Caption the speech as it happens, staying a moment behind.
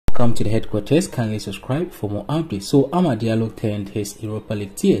Welcome to the headquarters. Kindly subscribe for more updates. So Diallo turned his Europa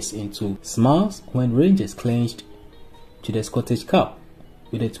League tears into smiles when Rangers clinched to the Scottish Cup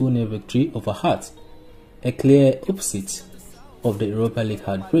with a 2-0 victory over Hearts, a clear opposite of the Europa League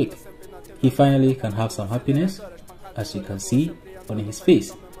heartbreak. He finally can have some happiness, as you can see on his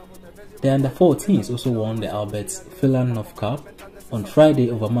face. The under-14s also won the Albert's Finland Cup on Friday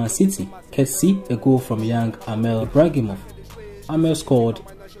over Man City, courtesy a goal from young Amel Ibrahimov. Amel scored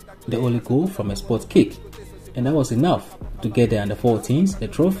the only goal from a spot kick, and that was enough to get the under-14s the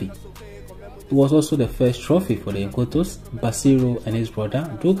trophy. It was also the first trophy for the Nkotos, Bassirou and his brother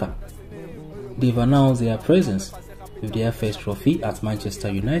Douka. They've announced their presence with their first trophy at Manchester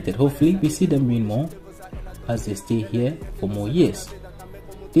United. Hopefully we see them win more as they stay here for more years.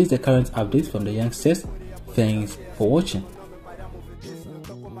 This is the current update from the youngsters. Thanks for watching.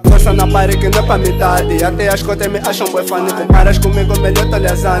 Na pare que não é pra metade. Até as cotas me acham bué fã. Comparas comigo, melhor tô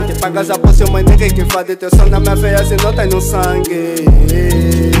lesante. Pagas a posse, mãe, ninguém que fade. Teu som na minha veia, se não tem no sangue.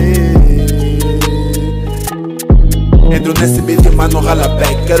 Entro nesse beat, mano, rala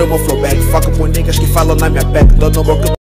back. Quero meu flow back. Fuck com niggas que falam na minha back. Dono boca.